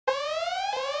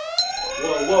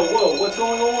Whoa, whoa, whoa, what's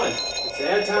going on? It's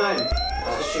ad time.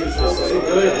 Oh shoot, this isn't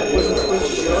good. It wasn't supposed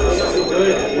to start. This isn't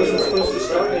good. It wasn't supposed to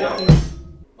start now.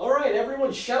 Alright,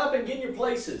 everyone shut up and get in your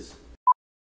places.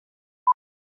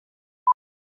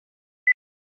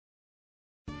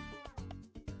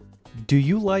 Do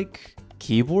you like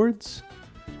keyboards?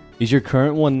 Is your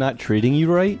current one not treating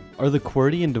you right? Are the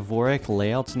QWERTY and Dvorak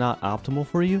layouts not optimal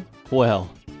for you?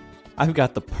 Well, I've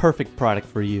got the perfect product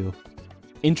for you.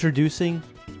 Introducing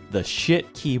the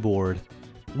Shit Keyboard.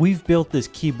 We've built this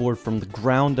keyboard from the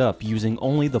ground up using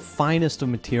only the finest of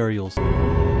materials.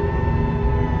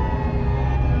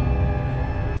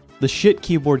 The Shit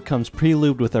Keyboard comes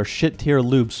pre-lubed with our shit tier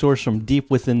lube sourced from deep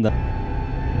within the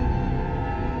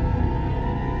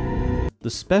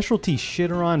specialty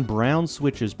Shitteron brown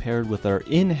switches paired with our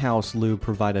in-house lube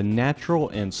provide a natural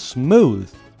and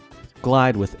smooth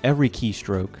glide with every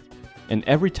keystroke. And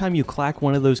every time you clack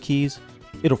one of those keys,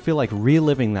 it'll feel like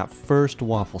reliving that first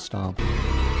waffle stomp.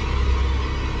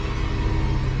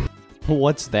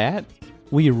 What's that?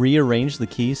 We rearranged the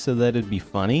keys so that it'd be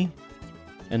funny?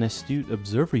 An astute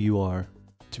observer you are.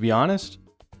 To be honest,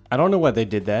 I don't know why they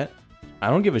did that. I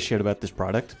don't give a shit about this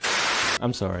product.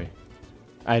 I'm sorry.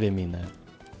 I didn't mean that.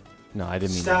 No, I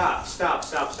didn't mean that. Stop.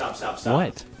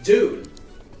 What? Dude,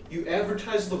 you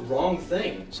advertised the wrong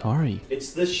thing. Sorry.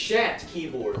 It's the Shat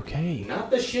keyboard. Okay.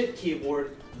 Not the Shit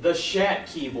keyboard, the Shat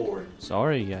keyboard.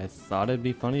 Sorry, I thought it'd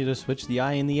be funny to switch the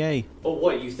I and the A. Oh,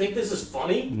 what, you think this is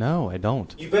funny? No, I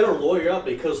don't. You better lawyer up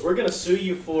because we're gonna sue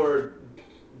you for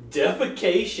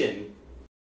defecation.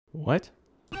 What?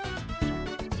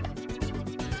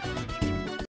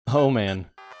 Oh man.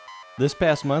 This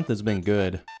past month has been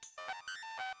good.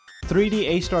 3D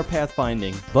A-star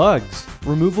pathfinding, bugs,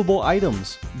 removable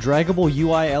items, draggable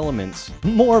UI elements,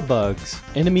 more bugs,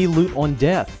 enemy loot on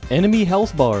death, enemy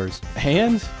health bars,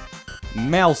 and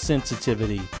mouse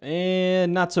sensitivity.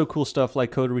 And not so cool stuff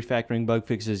like code refactoring, bug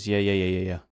fixes,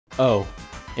 yeah. Oh,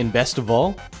 and best of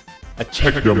all, a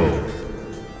tech demo.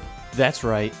 That's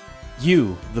right.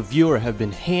 You, the viewer, have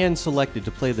been hand-selected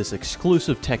to play this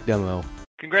exclusive tech demo.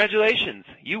 Congratulations,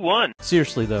 you won!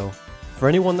 Seriously though, for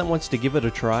anyone that wants to give it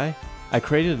a try, I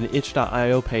created an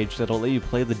itch.io page that'll let you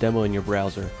play the demo in your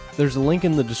browser. There's a link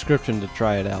in the description to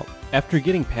try it out. After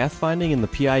getting pathfinding and the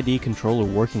PID controller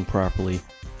working properly,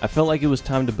 I felt like it was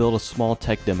time to build a small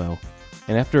tech demo,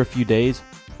 and after a few days,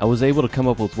 I was able to come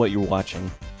up with what you're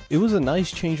watching. It was a nice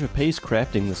change of pace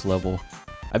crafting this level.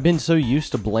 I've been so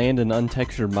used to bland and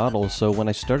untextured models, so when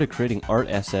I started creating art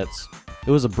assets,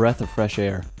 it was a breath of fresh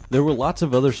air. There were lots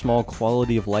of other small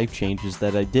quality of life changes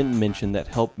that I didn't mention that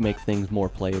helped make things more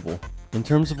playable. In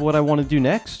terms of what I want to do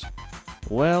next?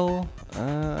 Well,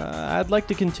 I'd like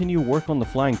to continue work on the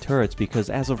flying turrets because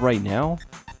as of right now,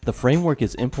 the framework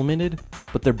is implemented,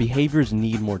 but their behaviors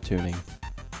need more tuning.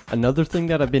 Another thing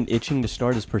that I've been itching to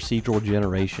start is procedural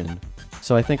generation,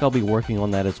 so I think I'll be working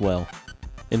on that as well.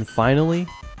 And finally,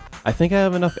 I think I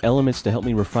have enough elements to help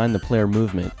me refine the player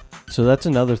movement, so that's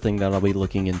another thing that I'll be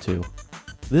looking into.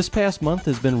 This past month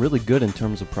has been really good in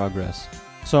terms of progress,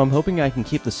 so I'm hoping I can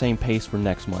keep the same pace for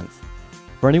next month.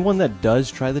 For anyone that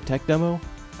does try the tech demo,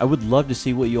 I would love to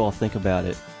see what you all think about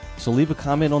it, so leave a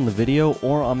comment on the video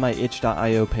or on my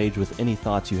itch.io page with any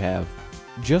thoughts you have.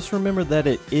 Just remember that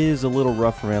it is a little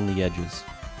rough around the edges.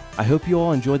 I hope you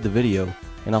all enjoyed the video,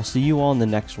 and I'll see you all in the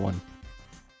next one.